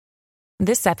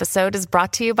This episode is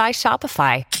brought to you by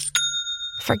Shopify.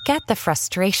 Forget the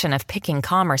frustration of picking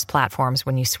commerce platforms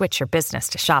when you switch your business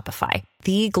to Shopify,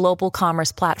 the global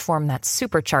commerce platform that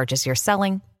supercharges your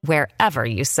selling wherever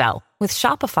you sell. With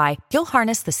Shopify, you'll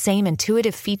harness the same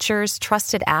intuitive features,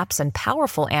 trusted apps, and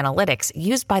powerful analytics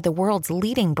used by the world's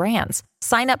leading brands.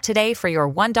 Sign up today for your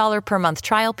 $1 per month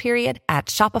trial period at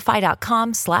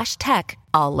shopify.com/tech,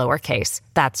 all lowercase.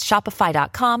 That's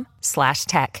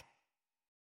shopify.com/tech.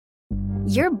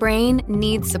 Your brain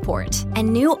needs support,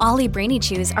 and new Ollie Brainy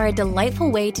Chews are a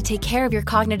delightful way to take care of your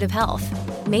cognitive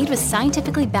health. Made with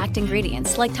scientifically backed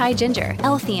ingredients like Thai ginger,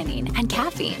 L-theanine, and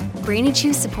caffeine, Brainy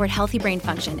Chews support healthy brain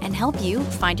function and help you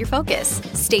find your focus,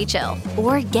 stay chill,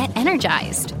 or get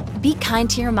energized. Be kind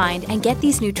to your mind and get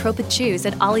these nootropic chews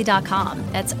at ollie.com.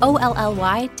 That's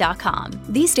OLLY.com.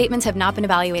 These statements have not been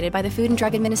evaluated by the Food and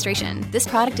Drug Administration. This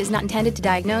product is not intended to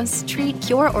diagnose, treat,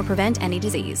 cure, or prevent any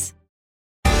disease.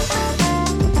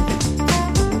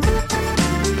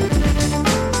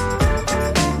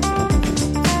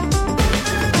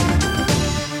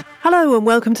 Hello and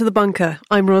welcome to The Bunker.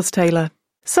 I'm Ros Taylor.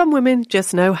 Some women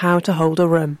just know how to hold a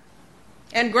room.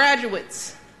 And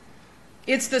graduates,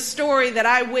 it's the story that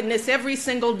I witness every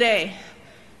single day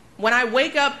when I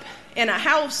wake up in a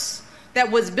house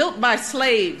that was built by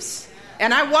slaves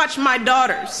and I watch my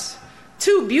daughters,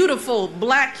 two beautiful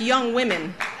black young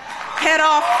women, head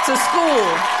off to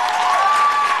school,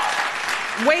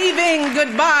 waving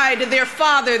goodbye to their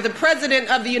father, the President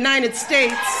of the United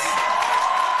States.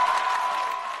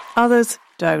 Others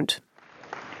don't.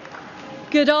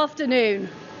 Good afternoon.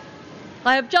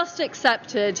 I have just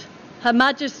accepted Her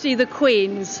Majesty the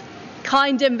Queen's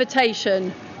kind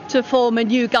invitation to form a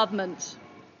new government.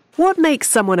 What makes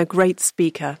someone a great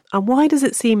speaker, and why does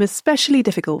it seem especially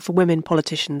difficult for women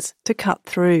politicians to cut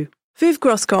through? Viv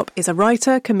Groskop is a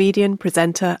writer, comedian,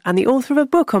 presenter, and the author of a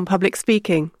book on public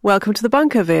speaking. Welcome to The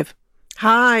Bunker, Viv.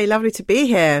 Hi, lovely to be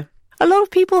here. A lot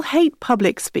of people hate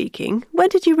public speaking. When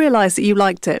did you realise that you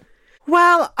liked it?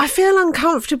 Well, I feel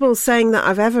uncomfortable saying that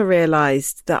I've ever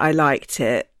realised that I liked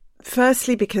it.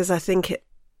 Firstly, because I think it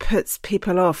puts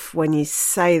people off when you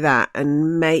say that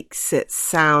and makes it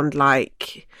sound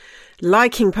like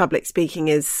liking public speaking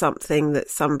is something that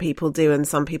some people do and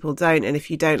some people don't. And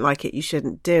if you don't like it, you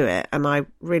shouldn't do it. And I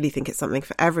really think it's something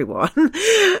for everyone.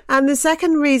 And the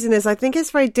second reason is I think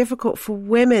it's very difficult for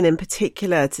women in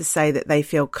particular to say that they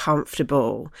feel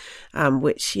comfortable,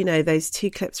 which, you know, those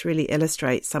two clips really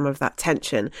illustrate some of that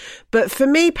tension. But for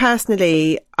me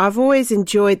personally, I've always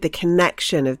enjoyed the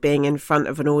connection of being in front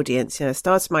of an audience. You know, I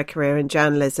started my career in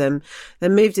journalism,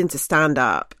 then moved into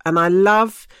stand-up. And I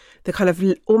love the kind of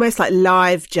almost like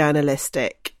live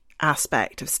journalistic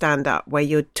aspect of stand-up where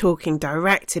you're talking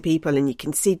direct to people and you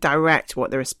can see direct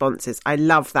what the response is. I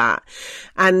love that.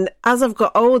 And as I've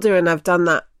got older and I've done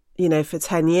that, you know, for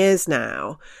 10 years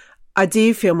now, I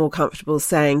do feel more comfortable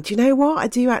saying, do you know what? I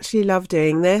do actually love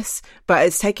doing this, but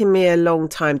it's taken me a long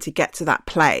time to get to that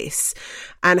place.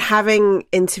 And having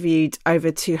interviewed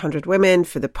over 200 women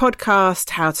for the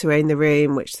podcast, How to Own the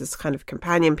Room, which is kind of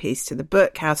companion piece to the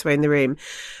book, How to Own the Room,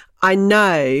 I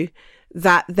know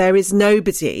that there is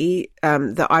nobody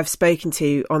that I've spoken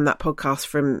to on that podcast,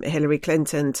 from Hillary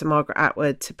Clinton to Margaret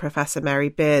Atwood to Professor Mary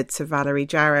Beard to Valerie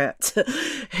Jarrett,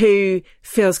 who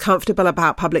feels comfortable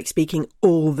about public speaking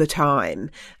all the time.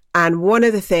 And one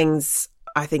of the things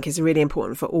I think is really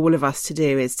important for all of us to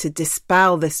do is to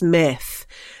dispel this myth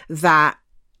that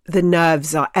the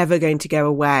nerves are ever going to go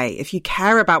away. If you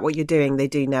care about what you're doing, they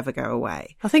do never go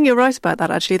away. I think you're right about that,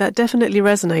 actually. That definitely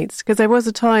resonates, because there was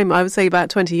a time, I would say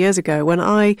about 20 years ago, when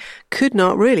I could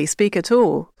not really speak at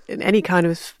all. In any kind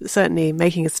of, certainly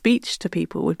making a speech to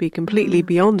people would be completely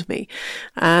beyond me.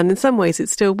 And in some ways it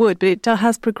still would, but it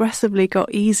has progressively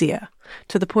got easier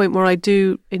to the point where I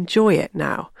do enjoy it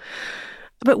now.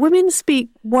 But women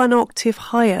speak one octave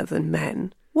higher than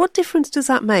men. What difference does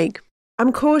that make?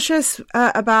 I'm cautious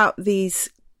about these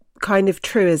kind of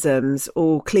truisms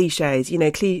or cliches, you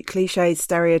know, cliches,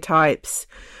 stereotypes.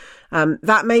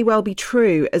 That may well be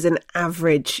true as an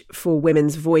average for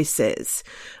women's voices,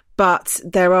 but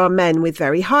there are men with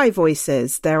very high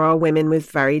voices. There are women with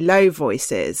very low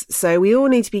voices. So we all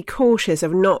need to be cautious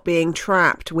of not being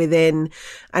trapped within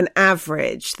an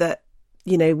average that,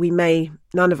 you know,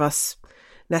 none of us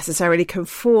necessarily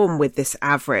conform with this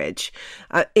average.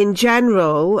 In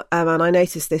general, and I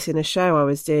noticed this in a show I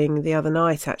was doing the other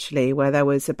night, actually, where there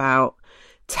was about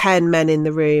 10 men in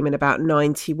the room and about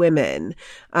 90 women,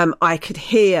 I could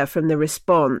hear from the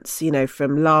response, you know,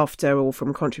 from laughter or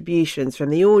from contributions from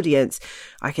the audience,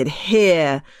 I could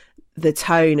hear the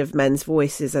tone of men's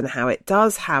voices and how it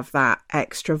does have that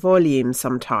extra volume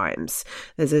sometimes.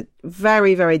 There's a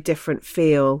very, very different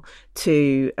feel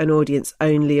to an audience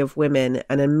only of women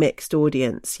and a mixed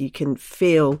audience. You can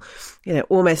feel,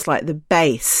 almost like the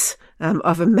bass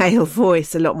of a male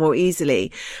voice a lot more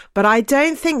easily. But I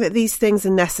don't think that these things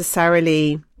are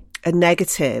necessarily a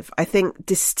negative. I think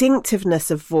distinctiveness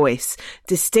of voice,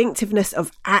 distinctiveness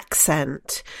of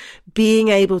accent, being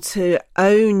able to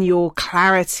own your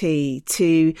clarity,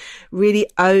 to really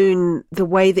own the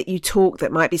way that you talk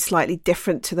that might be slightly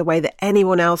different to the way that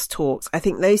anyone else talks. I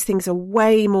think those things are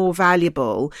way more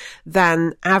valuable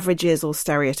than averages or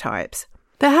stereotypes.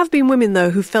 There have been women,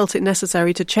 though, who felt it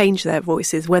necessary to change their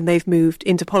voices when they've moved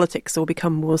into politics or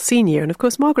become more senior. And of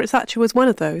course, Margaret Thatcher was one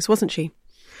of those, wasn't she?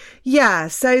 Yeah,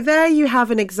 so there you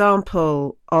have an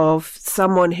example of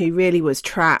someone who really was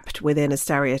trapped within a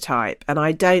stereotype. And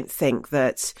I don't think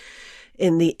that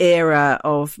in the era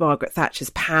of Margaret Thatcher's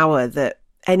power that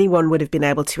anyone would have been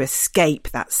able to escape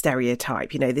that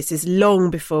stereotype. This is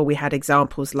long before we had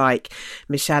examples like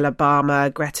Michelle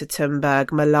Obama, Greta Thunberg,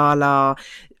 Malala,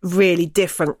 really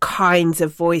different kinds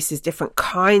of voices, different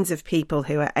kinds of people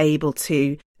who are able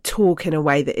to talk in a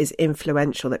way that is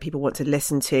influential, that people want to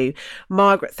listen to.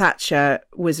 Margaret Thatcher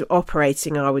was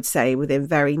operating, I would say, within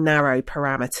very narrow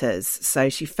parameters. So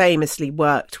she famously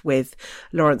worked with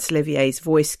Laurence Olivier's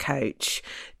voice coach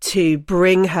to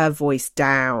bring her voice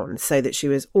down so that she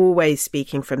was always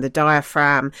speaking from the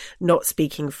diaphragm, not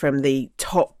speaking from the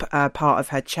top part of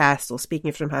her chest or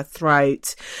speaking from her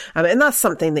throat. And that's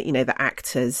something that, the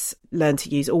actors learn to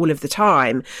use all of the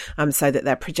time, so that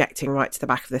they're projecting right to the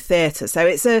back of the theatre. So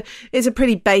it's a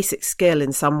pretty basic skill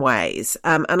in some ways.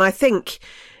 And I think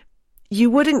you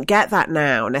wouldn't get that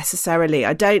now necessarily.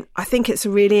 I think it's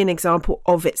really an example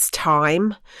of its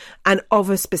time and of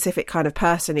a specific kind of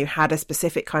person who had a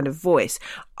specific kind of voice.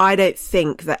 I don't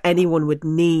think that anyone would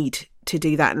need to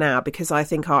do that now, because I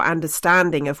think our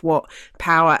understanding of what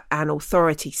power and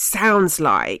authority sounds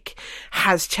like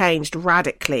has changed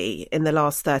radically in the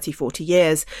last 30, 40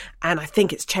 years. And I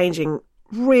think it's changing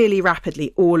really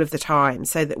rapidly all of the time,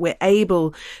 so that we're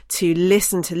able to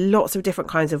listen to lots of different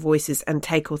kinds of voices and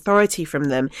take authority from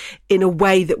them in a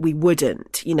way that we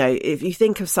wouldn't. If you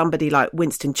think of somebody like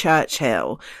Winston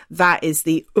Churchill, that is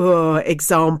the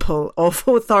example of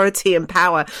authority and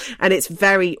power. And it's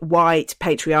very white,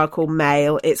 patriarchal,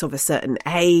 male. It's of a certain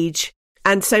age.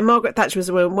 And so Margaret Thatcher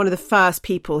was one of the first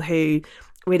people who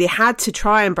really had to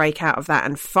try and break out of that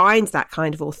and find that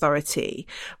kind of authority.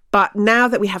 But now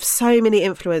that we have so many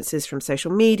influences from social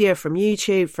media, from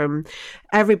YouTube, from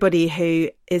everybody who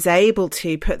is able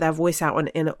to put their voice out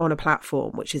on a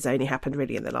platform, which has only happened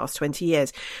really in the last 20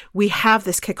 years, we have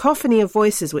this cacophony of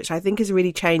voices, which I think is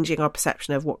really changing our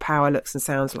perception of what power looks and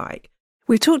sounds like.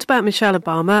 We've talked about Michelle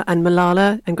Obama and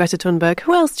Malala and Greta Thunberg.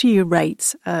 Who else do you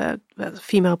rate as a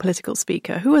female political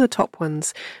speaker? Who are the top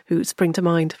ones who spring to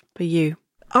mind for you?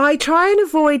 I try and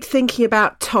avoid thinking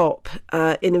about top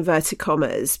in inverted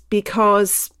commas,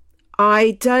 because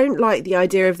I don't like the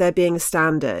idea of there being a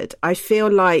standard. I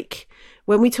feel like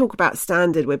when we talk about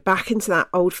standard, we're back into that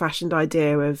old-fashioned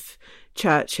idea of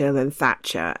Churchill and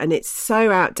Thatcher, and it's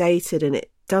so outdated and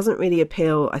it doesn't really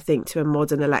appeal, I think, to a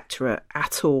modern electorate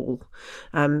at all.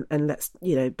 And let's,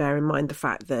 bear in mind the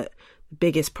fact that the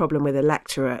biggest problem with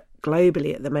electorate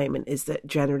globally at the moment is that,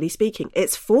 generally speaking,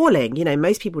 it's falling.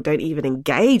 Most people don't even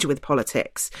engage with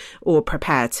politics or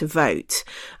prepare to vote,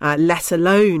 let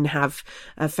alone have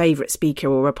a favourite speaker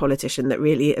or a politician that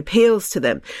really appeals to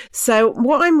them. So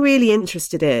what I'm really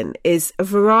interested in is a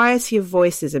variety of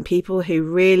voices and people who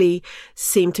really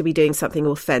seem to be doing something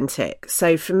authentic.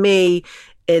 So for me,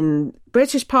 in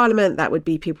British Parliament, that would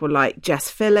be people like Jess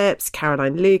Phillips,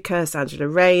 Caroline Lucas, Angela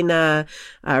Rayner,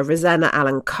 Rosanna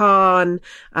Allen-Khan.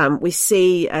 We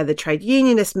see the trade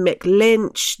unionist Mick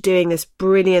Lynch doing this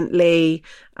brilliantly.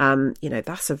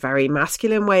 That's a very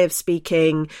masculine way of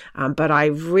speaking, but I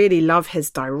really love his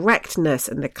directness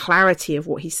and the clarity of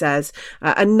what he says.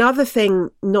 Another thing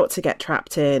not to get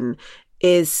trapped in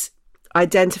is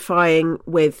identifying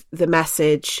with the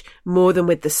message more than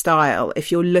with the style, if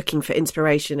you're looking for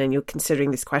inspiration and you're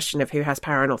considering this question of who has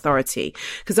power and authority,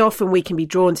 because often we can be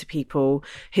drawn to people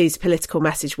whose political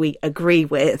message we agree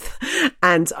with.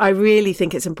 And I really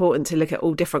think it's important to look at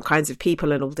all different kinds of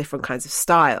people and all different kinds of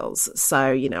styles.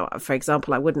 So, for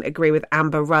example, I wouldn't agree with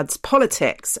Amber Rudd's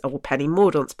politics or Penny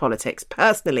Mordaunt's politics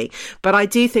personally, but I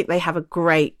do think they have a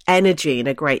great energy and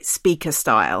a great speaker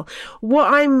style.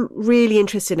 What I'm really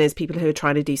interested in is people who are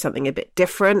trying to do something a bit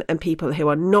different and people who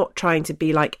are not trying to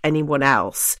be like anyone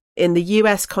else. In the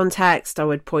US context, I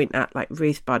would point at like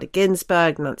Ruth Bader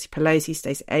Ginsburg, Nancy Pelosi,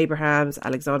 Stacey Abrams,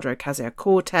 Alexandra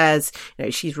Ocasio-Cortez. You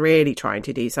know, she's really trying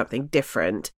to do something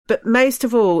different. But most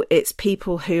of all, it's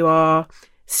people who are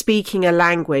speaking a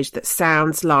language that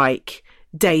sounds like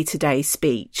day-to-day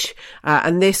speech.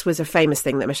 And this was a famous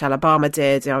thing that Michelle Obama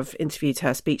did. I've interviewed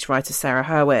her speechwriter, Sarah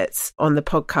Hurwitz, on the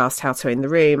podcast, How to In the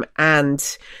Room.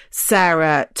 And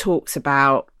Sarah talks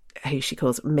about who she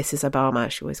calls Mrs. Obama.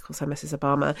 She always calls her Mrs.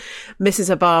 Obama.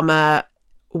 Mrs. Obama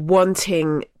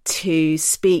wanting to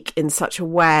speak in such a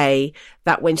way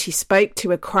that when she spoke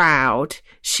to a crowd,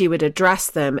 she would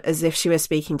address them as if she were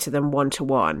speaking to them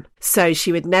one-to-one. So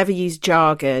she would never use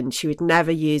jargon. She would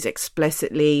never use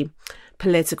explicitly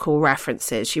political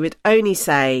references. She would only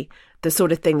say the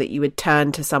sort of thing that you would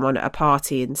turn to someone at a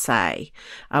party and say,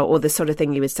 or the sort of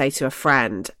thing you would say to a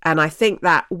friend. And I think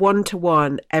that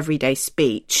one-to-one everyday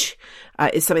speech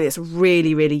is something that's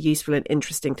really, really useful and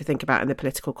interesting to think about in the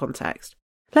political context.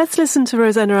 Let's listen to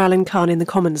Rosanna Allen-Khan in the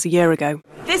Commons a year ago.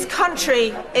 This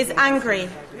country is angry,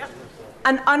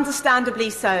 and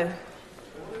understandably so.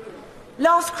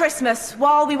 Last Christmas,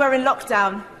 while we were in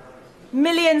lockdown,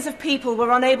 millions of people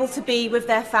were unable to be with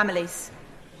their families.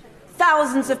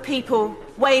 Thousands of people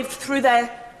waved through their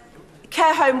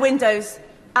care home windows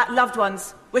at loved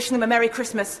ones, wishing them a Merry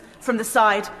Christmas from the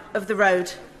side of the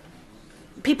road.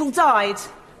 People died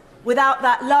without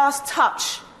that last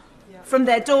touch from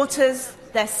their daughters,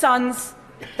 their sons,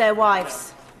 their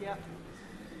wives.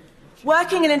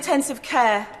 Working in intensive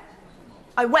care,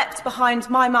 I wept behind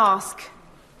my mask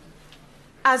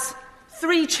as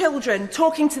 3 children,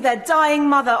 talking to their dying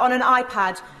mother on an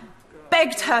iPad,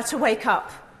 begged her to wake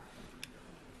up.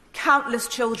 Countless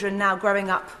children now growing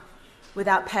up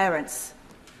without parents,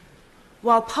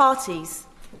 while parties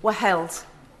were held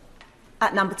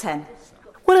at number 10.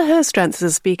 What are her strengths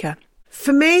as a speaker?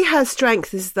 For me, her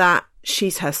strength is that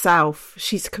she's herself.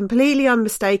 She's completely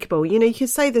unmistakable. You know, you could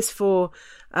say this for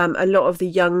a lot of the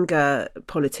younger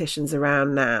politicians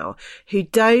around now who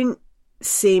don't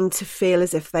seem to feel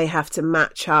as if they have to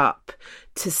match up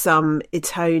to some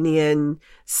Etonian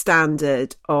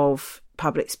standard of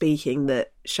public speaking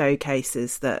that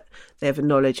showcases that they have a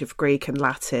knowledge of Greek and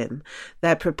Latin.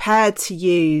 They're prepared to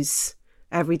use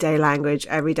everyday language,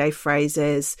 everyday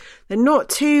phrases. They're not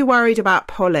too worried about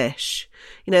polish.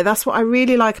 You know, that's what I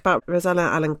really like about Rosanna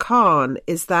Allen-Khan,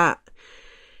 is that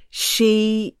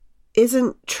she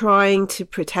isn't trying to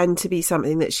pretend to be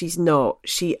something that she's not.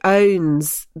 She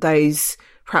owns those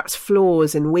perhaps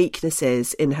flaws and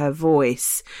weaknesses in her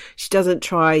voice. She doesn't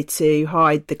try to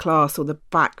hide the class or the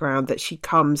background that she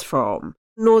comes from,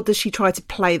 nor does she try to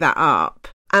play that up.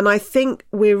 And I think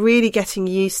we're really getting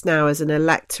used now as an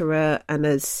electorate and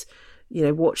as, you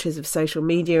know, watchers of social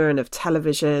media and of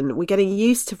television, we're getting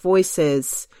used to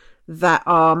voices that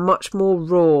are much more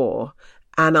raw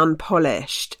and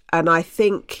unpolished. And I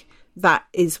think that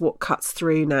is what cuts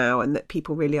through now and that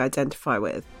people really identify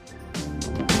with.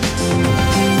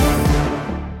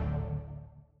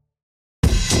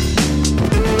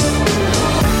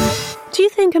 Do you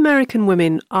think American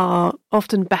women are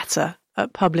often better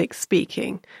at public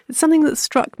speaking? It's something that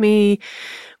struck me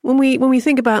when we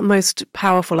think about most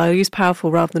powerful. I use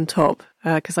powerful rather than top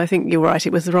because I think you're right,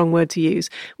 it was the wrong word to use.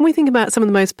 When we think about some of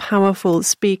the most powerful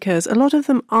speakers, a lot of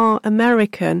them are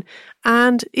American.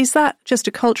 And is that just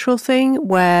a cultural thing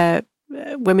where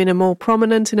women are more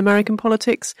prominent in American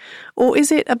politics? Or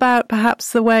is it about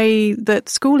perhaps the way that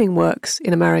schooling works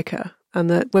in America? And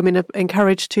that women are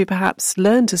encouraged to perhaps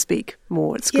learn to speak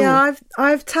more at school? Yeah,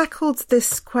 I've tackled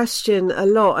this question a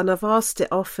lot, and I've asked it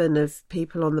often of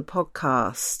people on the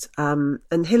podcast.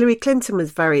 And Hillary Clinton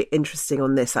was very interesting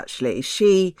on this, actually.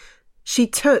 She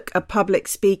took a public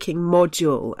speaking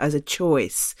module as a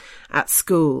choice at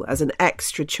school, as an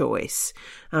extra choice,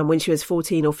 when she was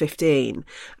 14 or 15.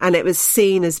 And it was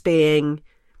seen as being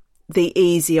the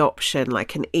easy option,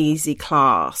 like an easy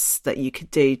class that you could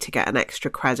do to get an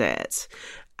extra credit.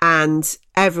 And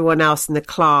everyone else in the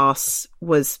class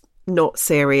was not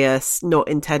serious, not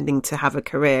intending to have a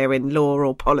career in law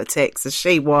or politics as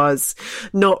she was,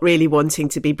 not really wanting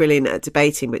to be brilliant at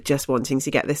debating, but just wanting to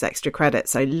get this extra credit.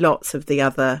 So lots of the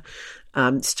other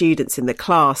students in the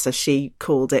class, as she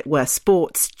called it, were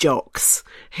sports jocks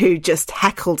who just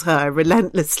heckled her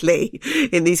relentlessly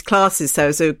in these classes. So it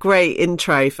was a great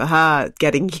intro for her,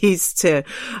 getting used to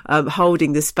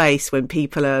holding the space when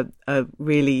people are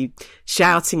really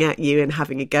shouting at you and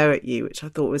having a go at you, which I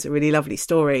thought was a really lovely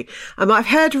story. I've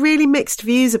heard really mixed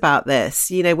views about this.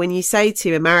 You know, when you say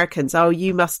to Americans, oh,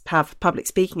 you must have public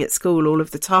speaking at school all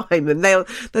of the time, and they'll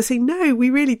say, no, we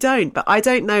really don't. But I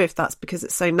don't know if that's because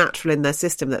it's so natural in their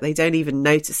system that they don't even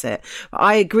notice it. But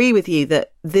I agree with you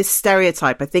that this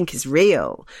stereotype, I think, is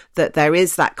real, that there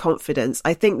is that confidence.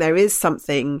 I think there is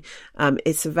something,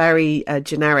 it's a very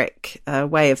generic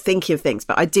way of thinking of things,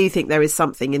 but I do think there is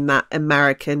something in that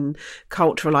American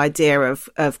cultural idea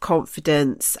of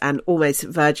confidence and almost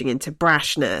verging into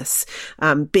brashness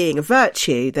being a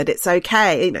virtue, that it's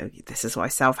okay. You know, this is why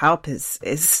self-help is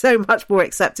so much more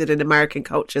accepted in American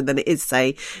culture than it is,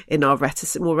 say, in our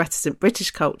more reticent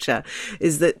British culture,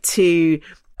 is that to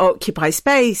occupy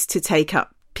space, to take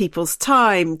up people's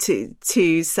time,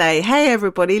 to say, hey,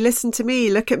 everybody, listen to me,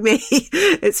 look at me.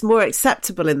 It's more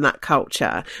acceptable in that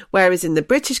culture. Whereas in the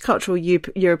British culture or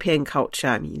European culture,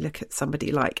 I mean, you look at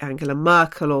somebody like Angela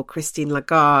Merkel or Christine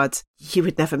Lagarde, you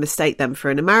would never mistake them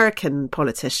for an American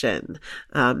politician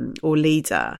or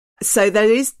leader. So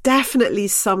there is definitely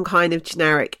some kind of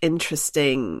generic,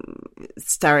 interesting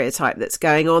stereotype that's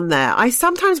going on there. I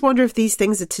sometimes wonder if these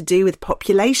things are to do with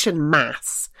population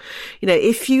mass. You know,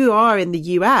 if you are in the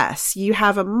US, you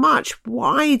have a much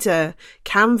wider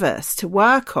canvas to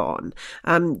work on.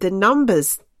 The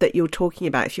numbers that you're talking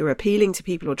about, if you're appealing to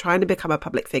people or trying to become a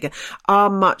public figure, are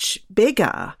much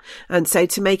bigger. And so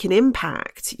to make an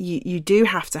impact, you do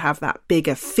have to have that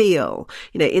bigger feel.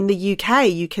 You know, in the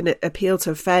UK, you can appeal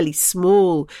to a fairly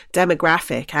small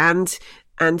demographic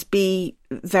and be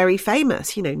very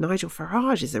famous. You know, Nigel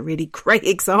Farage is a really great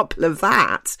example of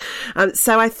that.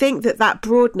 So I think that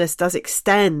broadness does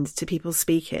extend to people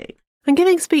speaking. And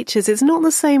giving speeches, it's not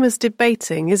the same as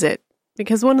debating, is it?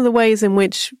 Because one of the ways in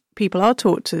which people are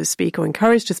taught to speak or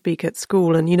encouraged to speak at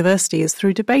school and university is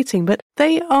through debating, but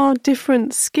they are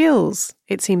different skills,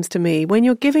 it seems to me. When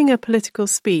you're giving a political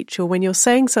speech or when you're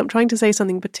trying to say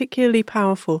something particularly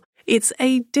powerful, it's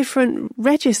a different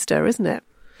register, isn't it?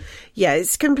 Yeah,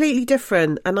 it's completely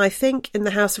different. And I think in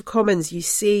the House of Commons, you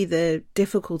see the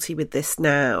difficulty with this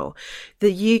now.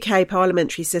 The UK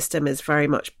parliamentary system is very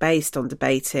much based on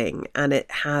debating, and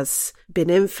it has been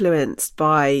influenced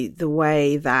by the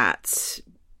way that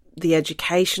the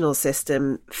educational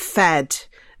system fed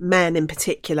men in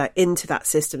particular into that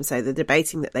system. So the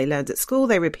debating that they learned at school,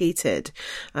 they repeated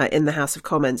in the House of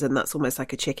Commons. And that's almost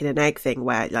like a chicken and egg thing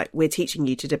where, like, we're teaching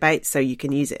you to debate so you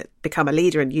can use it, become a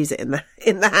leader and use it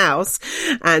in the House.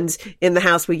 And in the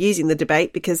House, we're using the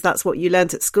debate because that's what you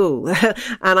learned at school.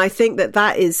 And I think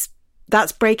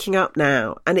that's breaking up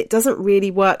now. And it doesn't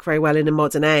really work very well in a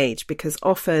modern age, because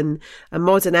often a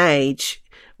modern age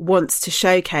wants to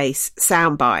showcase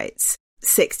sound bites,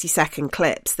 60-second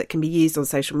clips that can be used on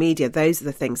social media. Those are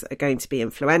the things that are going to be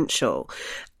influential.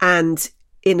 And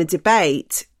in a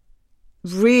debate,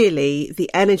 really the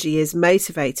energy is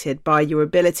motivated by your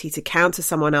ability to counter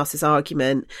someone else's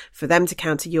argument, for them to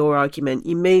counter your argument.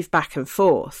 You move back and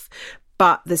forth.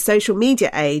 But the social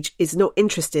media age is not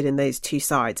interested in those two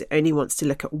sides. It only wants to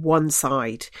look at one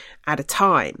side at a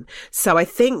time. So I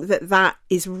think that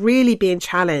is really being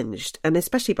challenged, and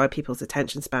especially by people's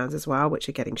attention spans as well, which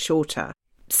are getting shorter.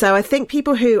 So I think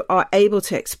people who are able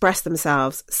to express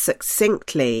themselves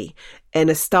succinctly in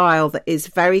a style that is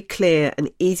very clear and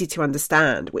easy to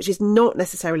understand, which is not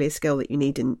necessarily a skill that you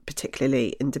need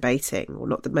particularly in debating, or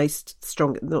not the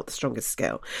strongest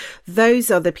skill. Those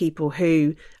are the people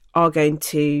who are going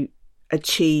to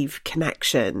achieve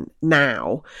connection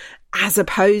now, as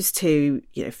opposed to,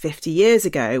 50 years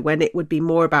ago, when it would be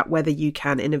more about whether you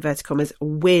can, in inverted commas,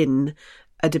 win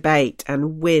a debate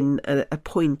and win a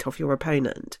point off your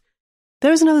opponent.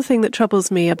 There is another thing that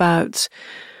troubles me about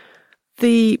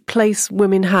the place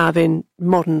women have in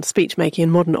modern speech-making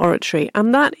and modern oratory,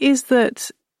 and that is that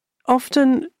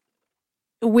often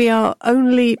we are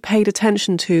only paid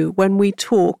attention to when we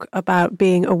talk about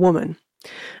being a woman.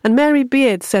 And Mary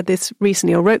Beard said this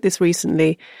recently, or wrote this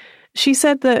recently. She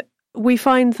said that we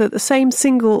find that the same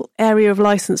single area of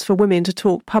license for women to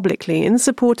talk publicly in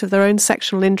support of their own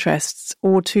sexual interests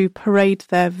or to parade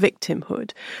their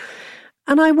victimhood.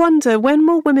 And I wonder, when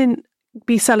will women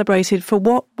be celebrated for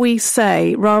what we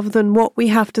say rather than what we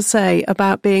have to say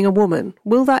about being a woman?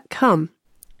 Will that come?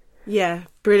 Yeah,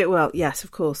 brilliant. Well, yes, of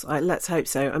course. Let's hope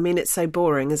so. I mean, it's so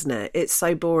boring, isn't it? It's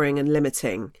so boring and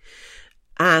limiting.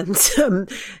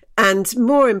 And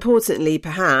more importantly,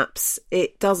 perhaps,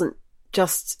 it doesn't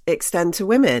just extend to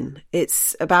women.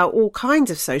 It's about all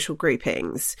kinds of social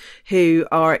groupings who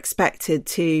are expected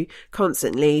to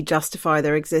constantly justify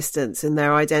their existence and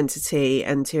their identity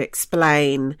and to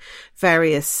explain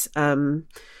various,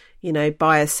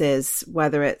 biases,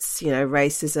 whether it's,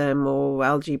 racism or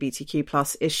LGBTQ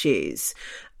plus issues.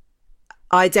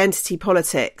 Identity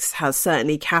politics has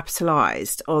certainly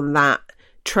capitalised on that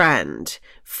trend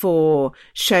for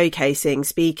showcasing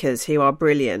speakers who are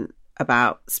brilliant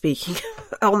about speaking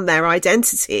on their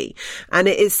identity. And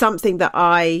it is something that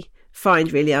I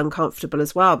find really uncomfortable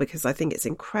as well, because I think it's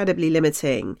incredibly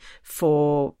limiting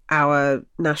for our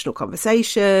national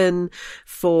conversation,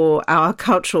 for our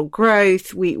cultural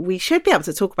growth. We should be able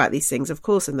to talk about these things, of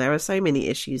course, and there are so many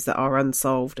issues that are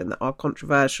unsolved and that are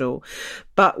controversial,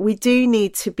 but we do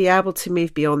need to be able to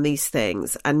move beyond these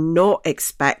things and not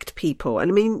expect people.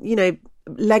 And I mean,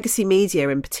 legacy media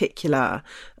in particular,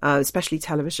 especially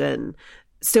television,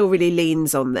 still really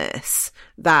leans on this,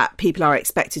 that people are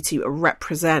expected to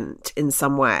represent in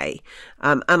some way.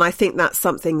 And I think that's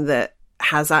something that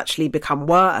has actually become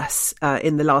worse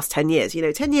in the last 10 years.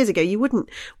 10 years ago, you wouldn't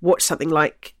watch something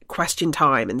like Question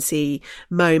Time and see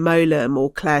Mo Mowlam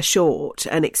or Claire Short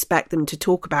and expect them to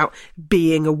talk about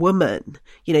being a woman.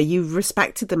 You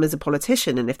respected them as a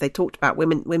politician. And if they talked about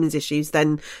women's issues,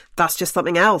 then that's just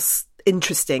something else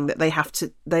interesting that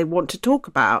they want to talk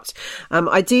about.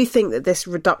 I do think that this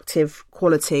reductive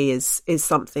quality is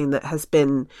something that has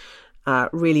been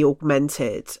really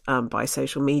augmented by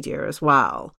social media as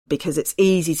well, because it's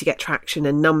easy to get traction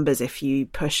and numbers if you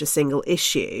push a single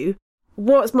issue.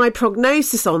 What's my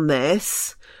prognosis on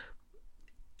this?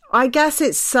 I guess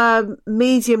it's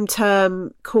medium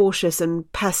term cautious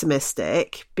and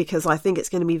pessimistic, because I think it's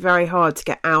going to be very hard to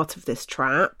get out of this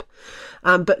trap.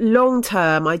 But long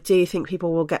term, I do think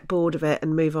people will get bored of it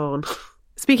and move on.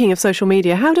 Speaking of social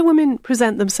media, how do women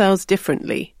present themselves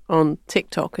differently on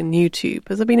TikTok and YouTube?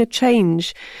 Has there been a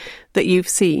change that you've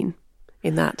seen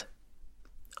in that?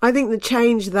 I think the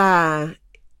change there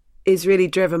is really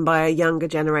driven by a younger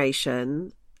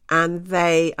generation, and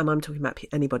I'm talking about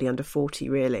anybody under 40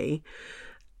 really,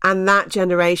 and that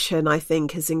generation I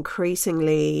think is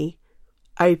increasingly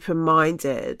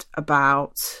open-minded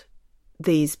about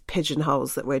these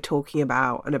pigeonholes that we're talking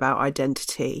about and about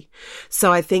identity.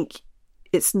 So I think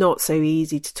it's not so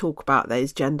easy to talk about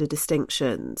those gender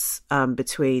distinctions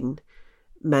between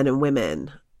men and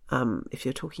women if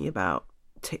you're talking about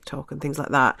TikTok and things like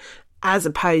that, as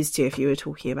opposed to if you were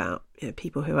talking about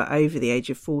people who are over the age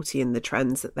of 40 and the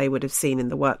trends that they would have seen in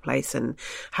the workplace and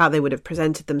how they would have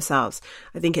presented themselves.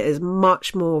 I think it is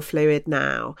much more fluid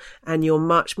now, and you're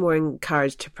much more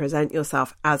encouraged to present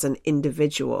yourself as an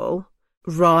individual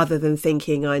rather than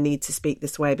thinking I need to speak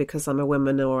this way because I'm a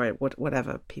woman or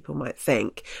whatever people might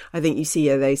think. I think you see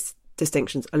those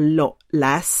distinctions a lot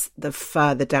less the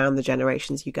further down the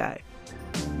generations you go.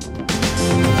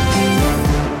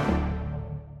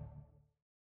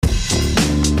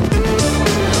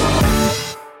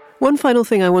 One final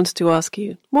thing I wanted to ask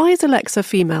you. Why is Alexa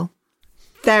female?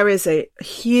 There is a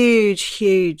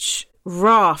huge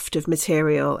raft of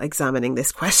material examining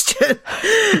this question.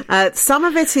 Some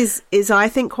of it is I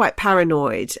think quite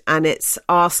paranoid, and it's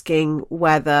asking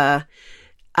whether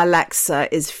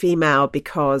Alexa is female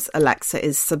because Alexa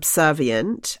is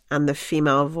subservient and the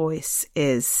female voice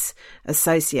is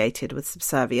associated with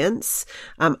subservience.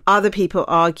 Other people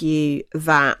argue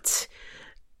that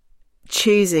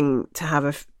choosing to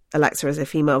have Alexa as a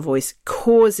female voice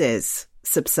causes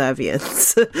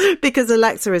subservience because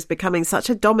Alexa is becoming such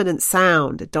a dominant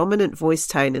sound, a dominant voice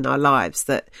tone in our lives,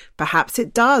 that perhaps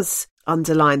it does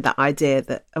underline that idea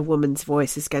that a woman's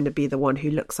voice is going to be the one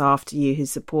who looks after you, who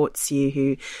supports you,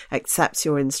 who accepts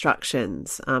your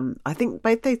instructions. I think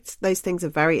both those things are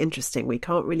very interesting. We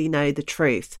can't really know the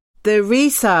truth. The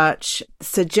research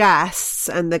suggests,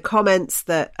 and the comments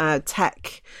that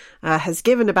Tech has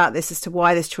given about this as to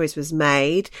why this choice was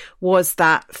made, was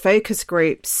that focus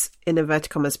groups, in inverted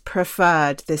commas,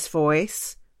 preferred this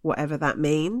voice, whatever that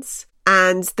means.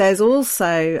 And there's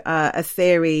also a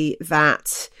theory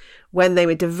that when they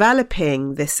were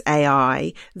developing this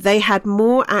AI, they had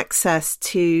more access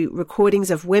to recordings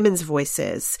of women's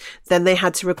voices than they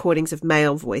had to recordings of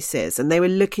male voices. And they were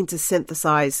looking to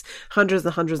synthesize hundreds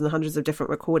and hundreds and hundreds of different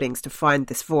recordings to find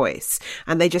this voice.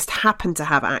 And they just happened to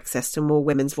have access to more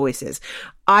women's voices.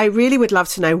 I really would love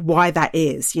to know why that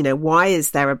is. Why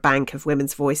is there a bank of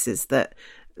women's voices that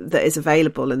is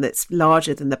available and that's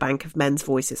larger than the bank of men's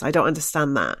voices? I don't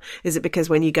understand that. Is it because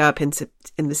when you go up in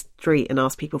the street and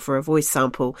ask people for a voice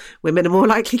sample, women are more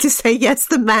likely to say yes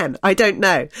than men? I don't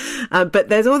know. But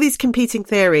there's all these competing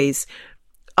theories.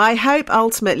 I hope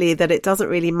ultimately that it doesn't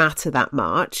really matter that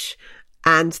much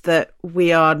and that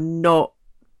we are not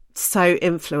so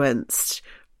influenced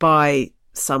by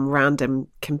some random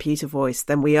computer voice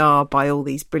than we are by all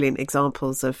these brilliant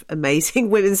examples of amazing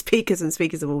women speakers and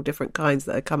speakers of all different kinds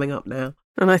that are coming up now.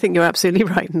 And I think you're absolutely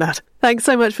right in that. Thanks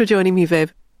so much for joining me,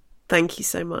 Viv. Thank you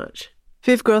so much.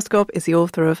 Viv Groskop is the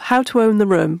author of How to Own the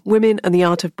Room, Women and the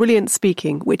Art of Brilliant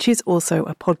Speaking, which is also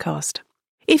a podcast.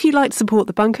 If you'd like to support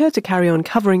The Bunker to carry on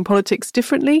covering politics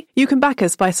differently, you can back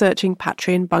us by searching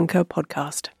Patreon Bunker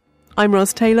Podcast. I'm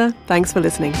Ros Taylor. Thanks for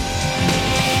listening.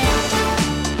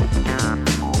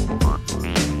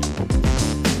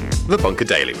 The Bunker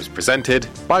Daily was presented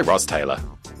by Ros Taylor.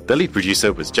 The lead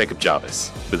producer was Jacob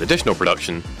Jarvis, with additional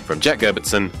production from Jet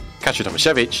Gerbertson, Kasia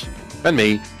Tomaszewicz, and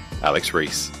me, Alex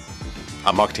Rees.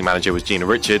 Our marketing manager was Gina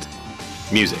Richard.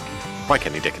 Music by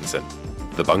Kenny Dickinson.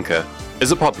 The Bunker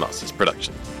is a Podmasters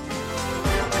production.